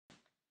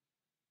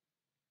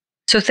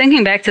So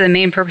thinking back to the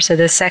main purpose of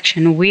this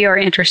section, we are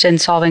interested in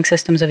solving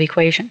systems of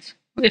equations.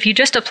 If you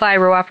just apply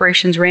row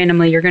operations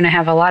randomly, you're going to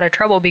have a lot of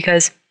trouble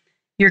because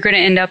you're going to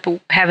end up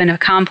having a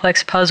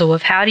complex puzzle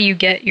of how do you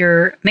get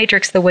your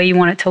matrix the way you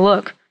want it to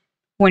look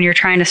when you're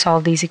trying to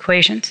solve these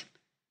equations.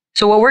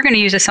 So what we're going to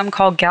use is something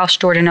called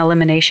Gauss-Jordan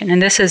elimination.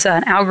 And this is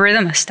an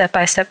algorithm, a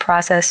step-by-step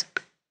process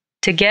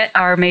to get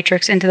our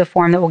matrix into the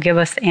form that will give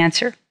us the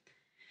answer.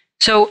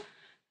 So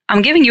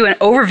I'm giving you an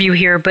overview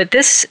here, but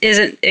this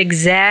isn't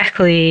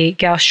exactly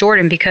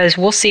Gauss-Jordan because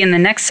we'll see in the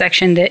next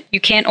section that you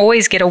can't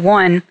always get a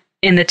 1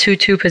 in the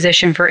 2-2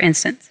 position, for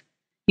instance.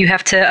 You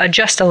have to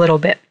adjust a little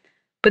bit.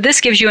 But this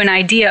gives you an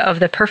idea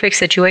of the perfect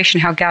situation,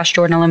 how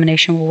Gauss-Jordan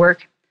elimination will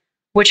work.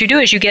 What you do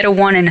is you get a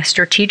 1 in a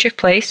strategic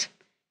place,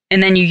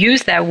 and then you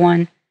use that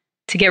 1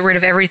 to get rid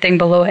of everything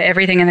below it,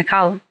 everything in the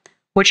column.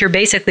 What you're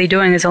basically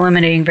doing is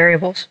eliminating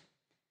variables.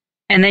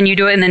 And then you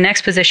do it in the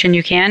next position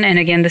you can, and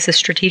again, this is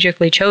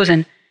strategically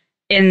chosen.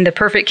 In the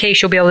perfect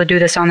case, you'll be able to do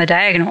this on the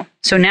diagonal.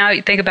 So now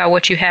you think about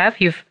what you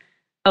have. You've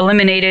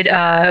eliminated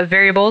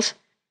variables,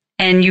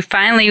 and you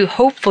finally,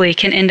 hopefully,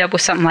 can end up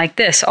with something like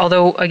this.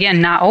 Although,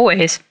 again, not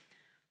always.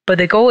 But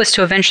the goal is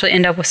to eventually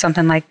end up with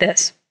something like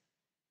this.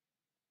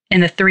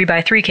 In the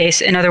 3x3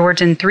 case, in other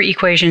words, in 3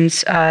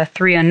 equations,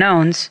 3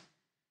 unknowns.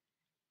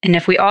 And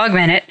if we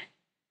augment it,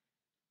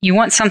 you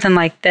want something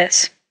like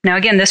this. Now,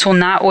 again, this will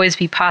not always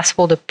be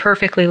possible to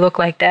perfectly look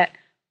like that.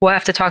 We'll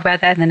have to talk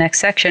about that in the next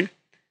section.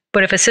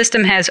 But if a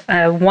system has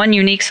one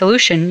unique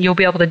solution, you'll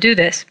be able to do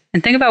this.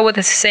 And think about what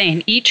this is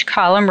saying. Each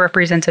column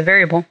represents a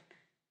variable.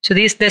 So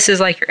this is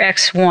like your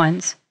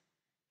x1s,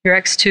 your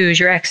x2s,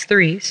 your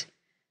x3s.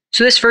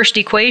 So this first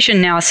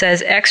equation now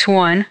says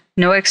x1,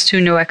 no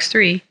x2, no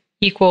x3,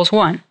 equals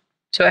 1.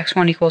 So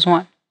x1 equals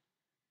 1.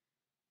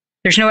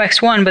 There's no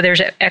x1, but there's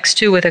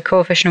x2 with a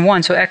coefficient of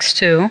 1. So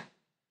x2,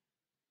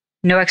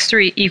 no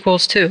x3,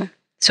 equals 2.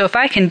 So if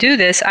I can do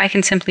this, I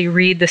can simply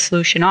read the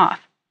solution off.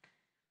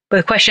 But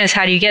the question is,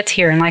 how do you get to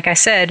here? And like I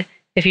said,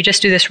 if you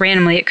just do this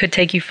randomly, it could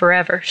take you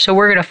forever. So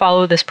we're going to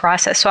follow this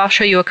process. So I'll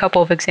show you a couple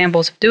of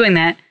examples of doing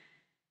that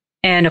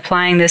and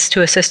applying this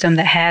to a system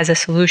that has a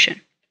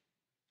solution.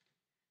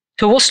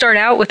 So we'll start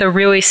out with a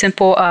really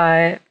simple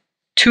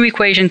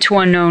 2-equation, 2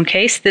 unknown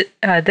case.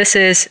 This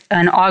is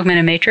an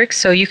augmented matrix,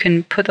 so you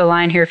can put the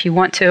line here if you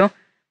want to.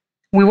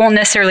 We won't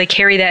necessarily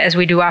carry that as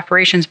we do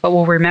operations, but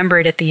we'll remember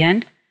it at the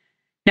end.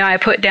 Now I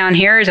put down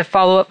here as a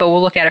follow-up, but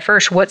we'll look at it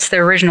first. What's the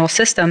original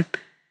system?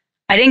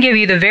 I didn't give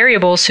you the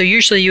variables, so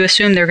usually you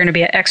assume they're going to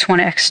be at x1,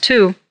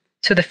 x2.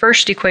 So the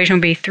first equation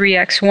will be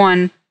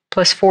 3x1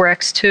 plus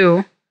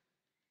 4x2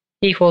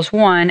 equals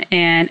 1,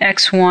 and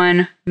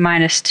x1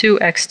 minus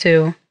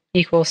 2x2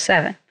 equals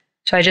 7.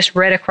 So I just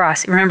read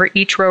across. Remember,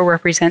 each row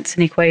represents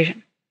an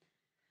equation.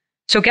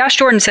 So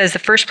Gauss-Jordan says the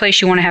first place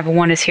you want to have a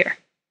 1 is here.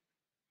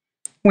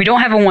 We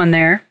don't have a 1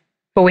 there,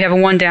 but we have a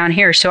 1 down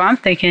here. So I'm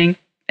thinking,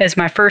 as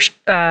my first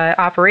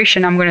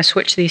operation, I'm going to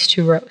switch these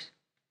 2 rows.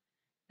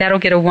 That'll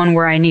get a 1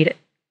 where I need it.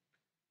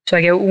 So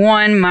I get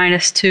 1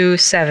 minus 2,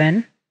 7,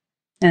 and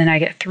then I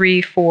get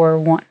 3, 4,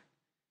 1.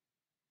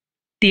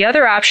 The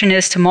other option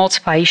is to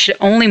multiply. You should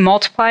only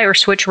multiply or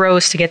switch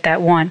rows to get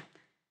that 1.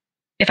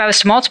 If I was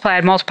to multiply,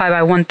 I'd multiply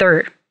by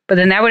 1/3. But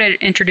then that would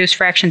introduce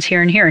fractions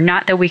here and here.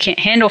 Not that we can't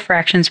handle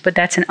fractions, but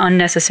that's an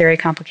unnecessary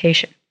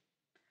complication.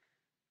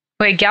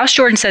 Okay,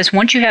 Gauss-Jordan says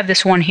once you have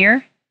this 1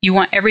 here, you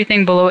want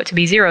everything below it to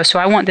be 0. So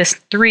I want this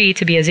 3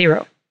 to be a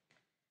 0.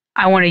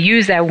 I want to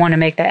use that 1 to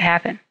make that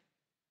happen.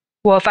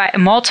 Well, if I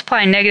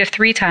multiply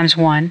 -3 times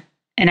 1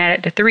 and add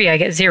it to 3, I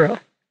get 0.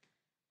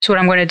 So what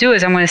I'm going to do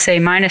is I'm going to say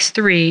minus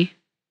 3,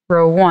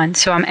 row 1.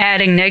 So I'm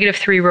adding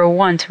 -3, row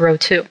 1 to row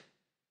 2.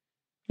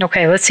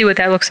 Okay, let's see what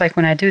that looks like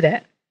when I do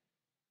that.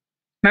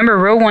 Remember,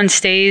 row 1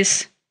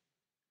 stays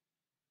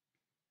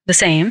the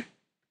same.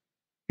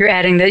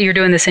 You're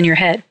doing this in your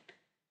head.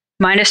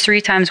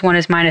 -3 times 1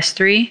 is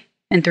 -3,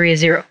 and 3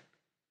 is 0.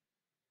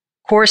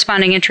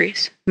 Corresponding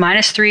entries.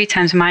 -3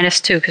 times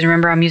 -2, because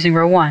remember I'm using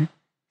row 1.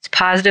 It's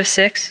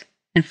 +6,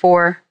 and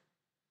 4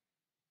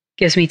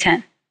 gives me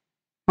 10.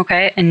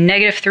 Okay, and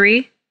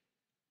 -3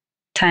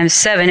 times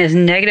 7 is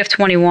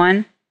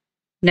 -21.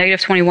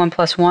 -21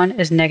 plus 1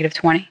 is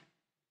 -20.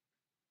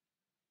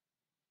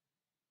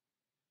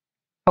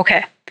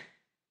 Okay,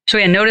 so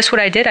yeah, notice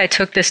what I did. I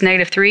took this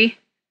 -3,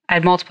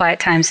 I'd multiply it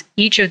times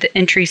each of the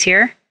entries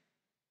here,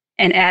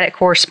 and add it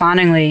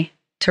correspondingly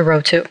to row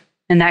 2.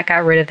 And that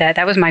got rid of that.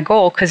 That was my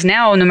goal, because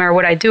now no matter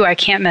what I do, I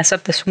can't mess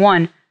up this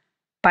 1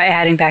 by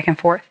adding back and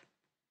forth.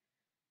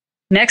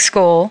 Next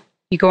goal,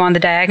 you go on the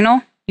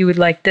diagonal, you would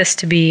like this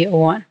to be a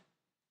 1.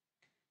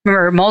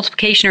 Remember,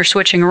 multiplication or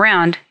switching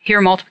around. Here,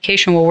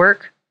 multiplication will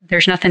work.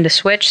 There's nothing to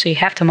switch, so you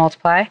have to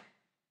multiply.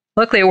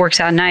 Luckily, it works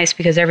out nice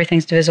because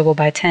everything's divisible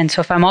by 10.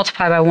 So if I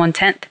multiply by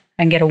 1/10,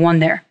 I can get a 1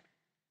 there.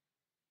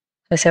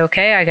 So I say,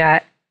 okay, I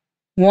got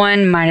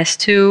 1 minus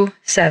 2,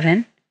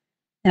 7.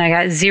 And I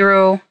got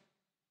 0,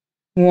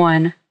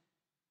 1,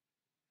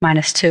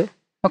 minus 2.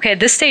 Okay,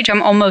 at this stage,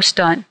 I'm almost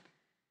done.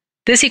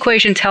 This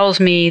equation tells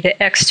me that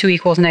x2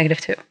 equals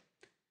 -2.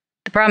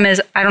 The problem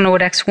is I don't know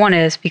what x1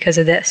 is because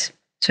of this.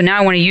 So now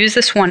I want to use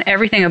this one.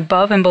 Everything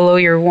above and below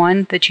your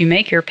 1 that you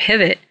make your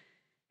pivot,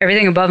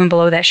 everything above and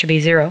below that should be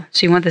 0.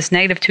 So you want this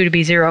 -2 to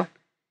be 0.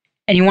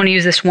 And you want to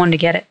use this 1 to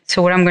get it.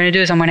 So what I'm going to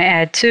do is I'm going to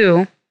add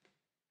 2,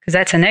 because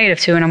that's a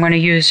 -2, and I'm going to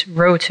use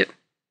row 2,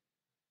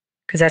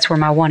 because that's where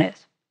my 1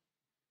 is.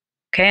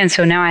 Okay, and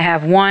so now I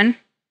have 1,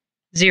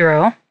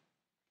 0.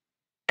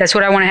 That's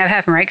what I want to have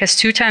happen, right? Because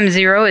 2 times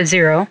 0 is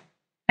 0.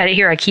 Add it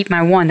here, I keep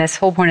my 1. That's the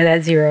whole point of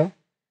that 0.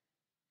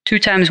 2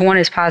 times 1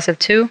 is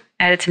 +2.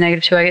 Add it to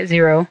 -2, I get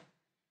 0.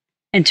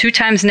 And 2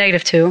 times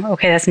 -2,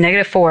 okay, that's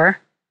 -4.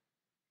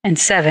 And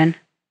 7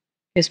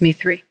 gives me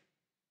 3.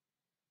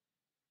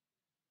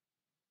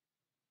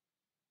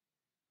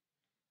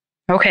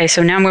 Okay,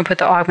 so now I'm going to put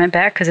the augment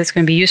back because it's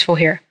going to be useful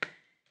here.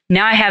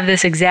 Now I have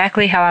this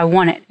exactly how I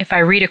want it. If I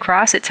read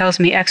across, it tells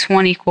me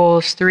x1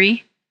 equals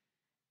 3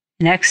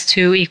 and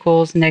x2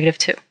 equals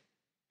 -2.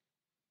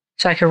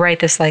 So I could write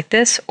this like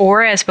this,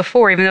 or as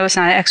before, even though it's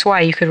not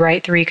xy, you could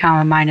write 3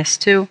 comma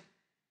 -2,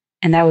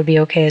 and that would be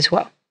okay as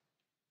well.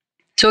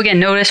 So again,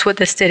 notice what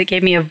this did. It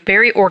gave me a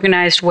very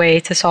organized way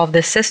to solve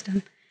this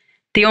system.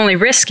 The only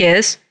risk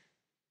is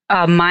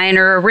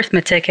minor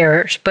arithmetic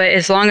errors, but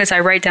as long as I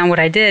write down what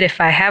I did,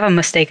 if I have a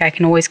mistake, I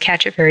can always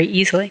catch it very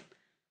easily.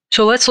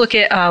 So let's look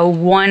at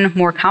one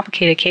more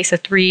complicated case,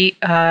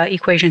 a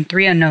equation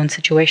 3 unknown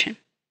situation.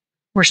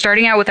 We're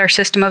starting out with our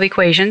system of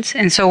equations,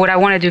 and so what I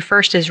want to do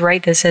first is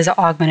write this as an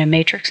augmented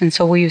matrix, and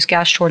so we'll use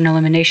Gauss-Jordan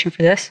elimination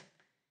for this.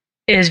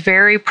 It is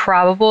very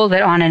probable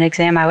that on an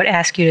exam I would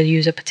ask you to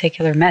use a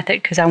particular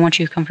method because I want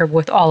you comfortable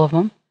with all of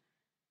them.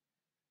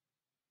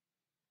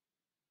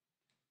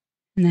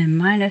 And then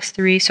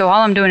 -3, so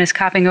all I'm doing is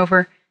copying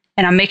over,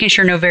 and I'm making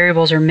sure no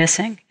variables are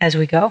missing as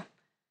we go.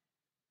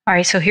 All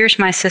right, so here's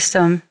my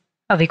system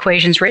of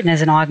equations written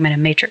as an augmented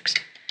matrix.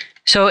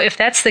 So if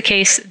that's the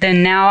case,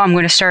 then now I'm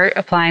going to start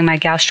applying my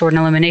Gauss-Jordan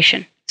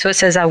elimination. So it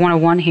says I want a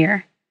 1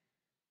 here.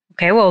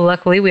 Okay, well,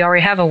 luckily we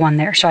already have a 1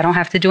 there, so I don't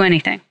have to do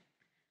anything.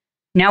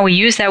 Now we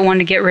use that 1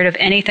 to get rid of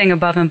anything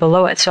above and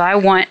below it. So I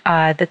want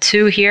the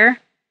 2 here,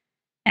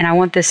 and I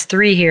want this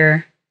 3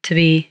 here to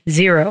be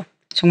 0.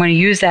 So I'm going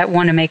to use that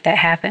 1 to make that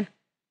happen.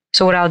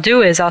 So what I'll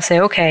do is I'll say,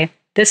 okay,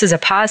 this is a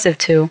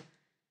 +2,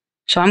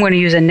 so I'm going to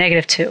use a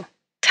 -2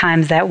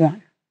 times that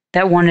 1.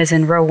 That 1 is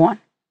in row 1.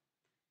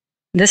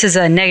 This is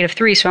a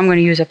 -3, so I'm going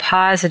to use a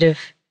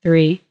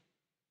 +3,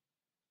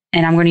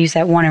 and I'm going to use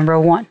that 1 in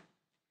row 1.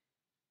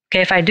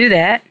 Okay, if I do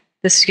that,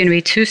 this is going to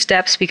be 2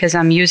 steps because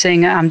I'm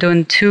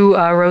doing 2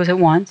 rows at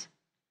once.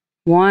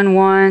 1,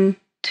 1,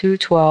 2,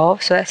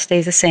 12, so that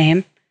stays the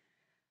same.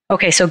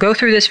 Okay, so go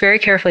through this very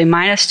carefully.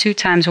 -2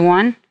 times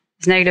 1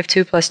 is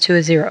 -2 plus 2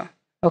 is 0.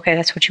 Okay,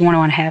 that's what you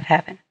want to have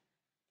happen.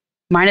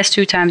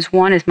 -2 times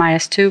 1 is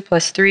 -2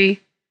 plus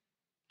 3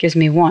 gives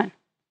me 1.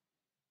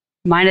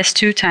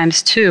 -2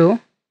 times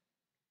 2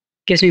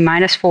 gives me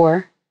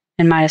 -4,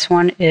 and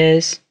 -1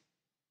 is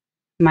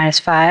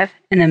 -5.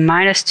 And then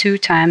 -2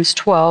 times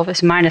 12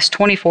 is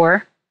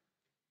 -24,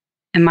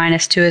 and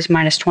 -2 is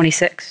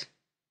 -26.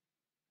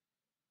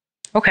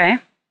 Okay,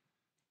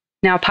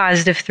 now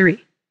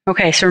 +3.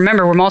 Okay, so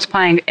remember, we're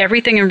multiplying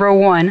everything in row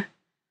 1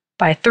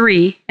 by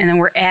 3, and then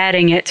we're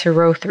adding it to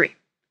row 3.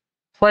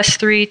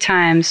 +3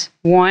 times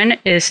 1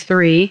 is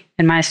 3,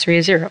 and -3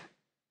 is 0.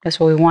 That's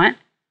what we want.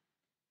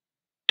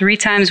 3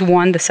 times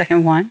 1, the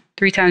second one.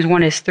 3 times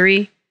 1 is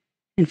 3,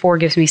 and 4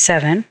 gives me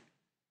 7.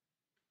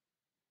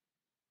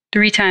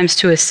 3 times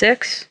 2 is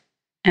 6,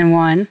 and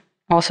 1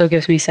 also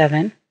gives me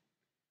 7.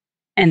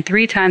 And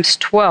 3 times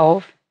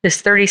 12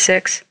 is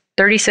 36.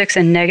 36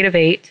 and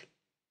 -8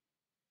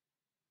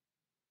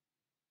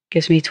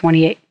 gives me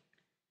 28.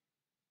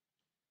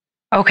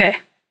 Okay,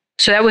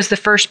 so that was the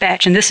first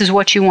batch, and this is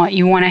what you want.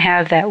 You want to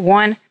have that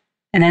 1,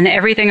 and then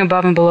everything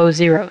above and below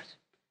zeros.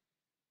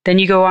 Then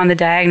you go on the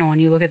diagonal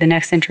and you look at the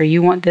next entry.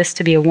 You want this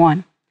to be a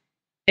 1.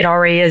 It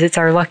already is. It's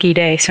our lucky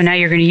day. So now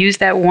you're going to use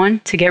that 1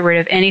 to get rid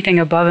of anything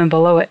above and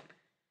below it.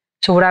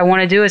 So what I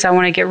want to do is I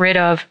want to get rid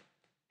of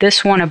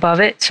this 1 above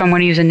it. So I'm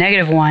going to use a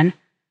 -1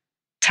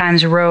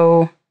 times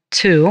row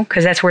 2,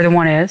 because that's where the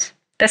 1 is.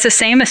 That's the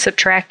same as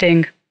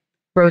subtracting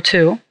row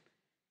 2.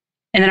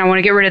 And then I want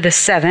to get rid of the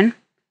 7.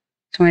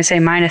 So I'm going to say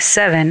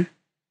 -7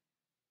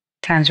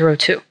 times row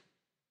 2.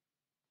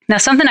 Now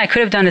something I could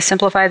have done to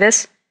simplify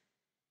this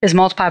is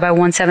multiply by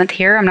 1/7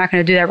 here. I'm not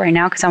going to do that right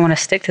now because I want to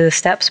stick to the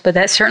steps, but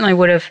that certainly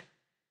would have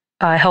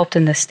helped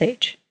in this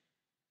stage.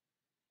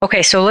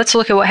 Okay, so let's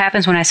look at what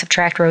happens when I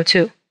subtract row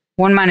 2.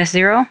 1 minus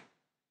 0,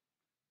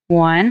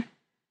 1.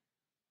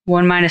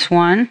 1 minus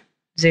 1,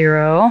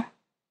 0.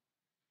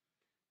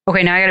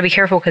 Okay, now I got to be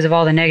careful because of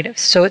all the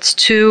negatives. So it's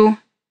 2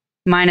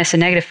 minus a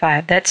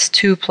 -5. That's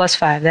 2 plus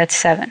 5. That's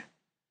 7.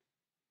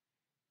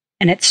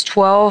 And it's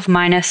 12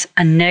 minus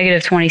a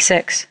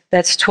 -26.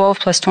 That's 12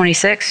 plus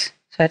 26.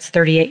 So that's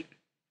 38.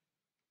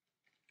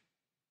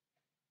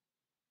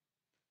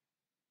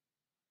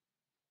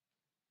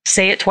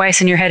 Say it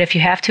twice in your head if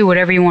you have to,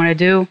 whatever you want to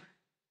do.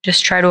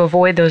 Just try to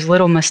avoid those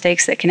little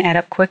mistakes that can add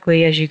up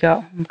quickly as you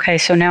go. Okay,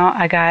 so now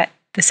I got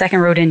the second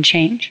row didn't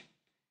change.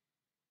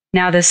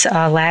 Now this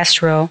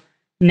last row,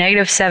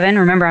 -7,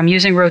 remember I'm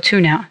using row 2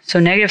 now. So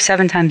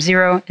 -7 times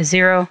 0 is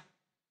 0.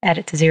 Add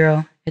it to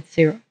 0, it's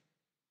 0.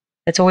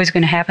 That's always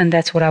going to happen.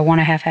 That's what I want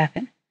to have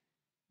happen.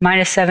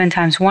 -7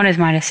 times 1 is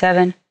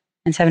 -7,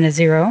 and 7 is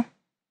 0.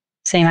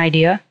 Same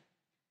idea.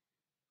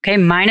 Okay,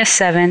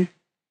 -7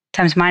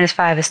 times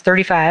 -5 is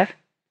 35.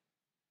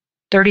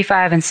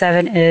 35 and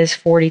 7 is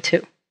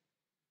 42.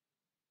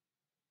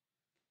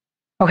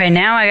 Okay,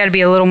 now I got to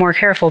be a little more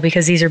careful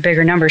because these are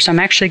bigger numbers. So I'm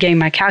actually getting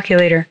my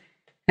calculator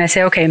and I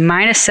say, okay,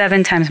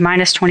 -7 times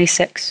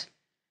 -26.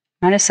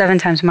 -7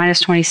 times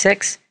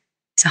 -26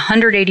 is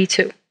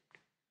 182.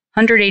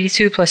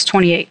 182 plus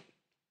 28.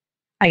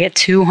 I get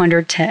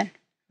 210.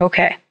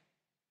 Okay.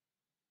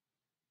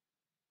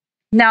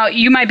 Now,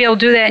 you might be able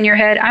to do that in your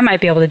head. I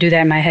might be able to do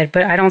that in my head,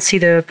 but I don't see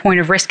the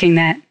point of risking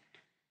that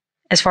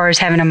as far as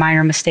having a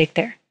minor mistake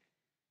there.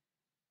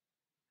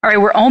 All right,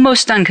 we're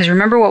almost done because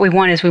remember what we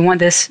want is we want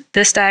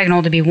this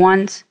diagonal to be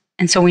 1s,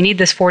 and so we need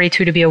this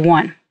 42 to be a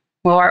 1.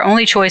 Well, our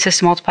only choice is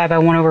to multiply by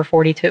 1 over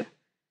 42.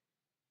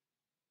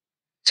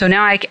 So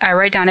now I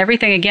write down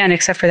everything again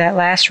except for that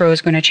last row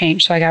is going to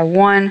change. So I got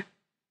 1,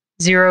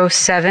 0,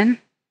 7,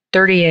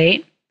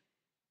 38,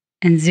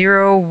 and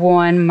 0,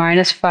 1,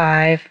 minus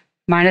 5,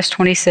 minus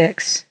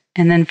 26,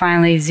 and then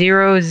finally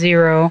 0,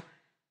 0.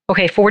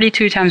 Okay,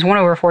 42 times 1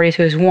 over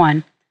 42 is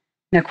 1.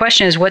 The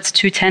question is, what's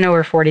 210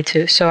 over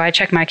 42? So I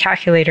check my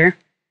calculator,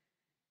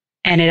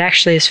 and it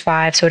actually is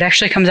 5, so it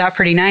actually comes out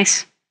pretty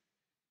nice.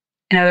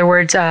 In other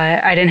words,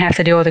 I didn't have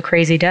to deal with a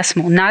crazy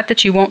decimal. Not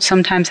that you won't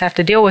sometimes have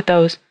to deal with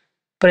those,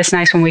 but it's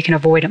nice when we can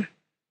avoid them.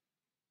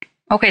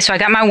 Okay, so I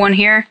got my 1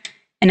 here,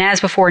 and as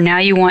before, now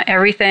you want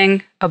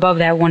everything above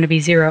that 1 to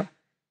be 0.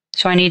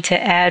 So I need to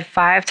add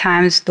 5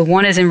 times, the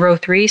 1 is in row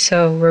 3,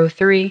 so row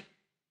 3,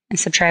 and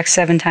subtract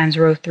 7 times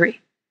row 3.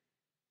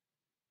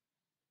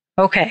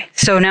 Okay,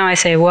 so now I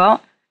say,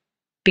 well,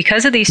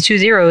 because of these 2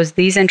 zeros,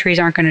 these entries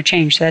aren't going to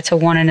change. So that's a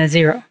 1 and a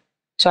 0.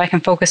 So I can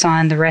focus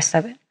on the rest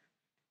of it.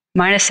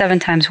 -7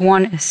 times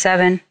 1 is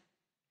 7,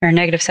 or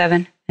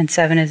 -7, and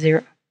 7 is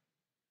 0.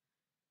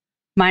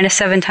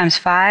 -7 times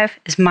 5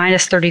 is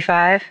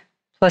 -35,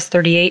 plus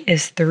 38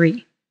 is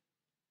 3.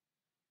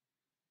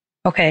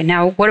 Okay,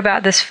 now what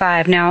about this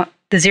 5? Now,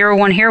 the 0,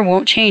 1 here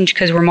won't change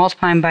because we're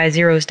multiplying by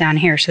zeros down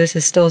here. So this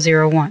is still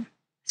 0, 1.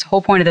 It's the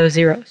whole point of those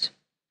zeros.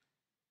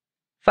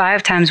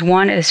 5 times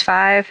 1 is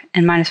 5,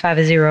 and minus 5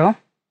 is 0.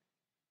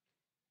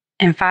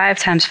 And 5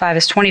 times 5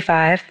 is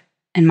 25,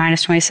 and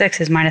minus 26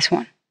 is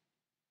 -1.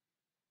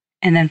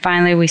 And then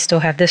finally, we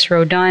still have this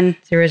row done,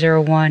 0, 0,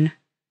 1,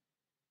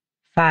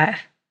 5.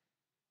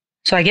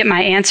 So I get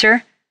my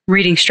answer,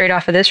 reading straight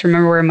off of this.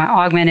 Remember where my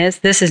augment is.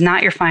 This is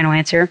not your final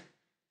answer.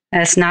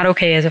 That's not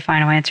okay as a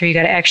final answer. You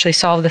got to actually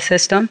solve the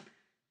system.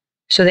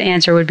 So the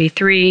answer would be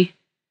 3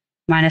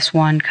 minus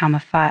 1,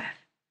 5.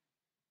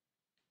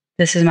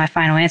 This is my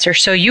final answer.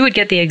 So you would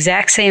get the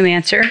exact same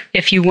answer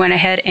if you went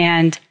ahead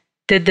and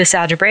did this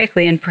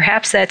algebraically, and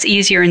perhaps that's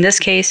easier in this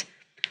case,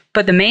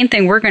 but the main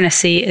thing we're going to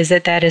see is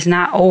that that is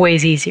not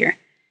always easier.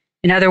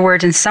 In other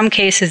words, in some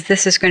cases,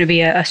 this is going to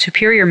be a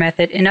superior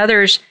method. In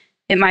others,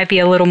 it might be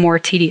a little more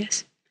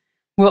tedious.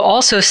 We'll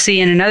also see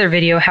in another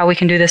video how we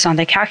can do this on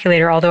the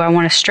calculator, although I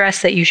want to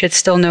stress that you should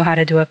still know how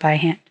to do it by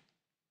hand.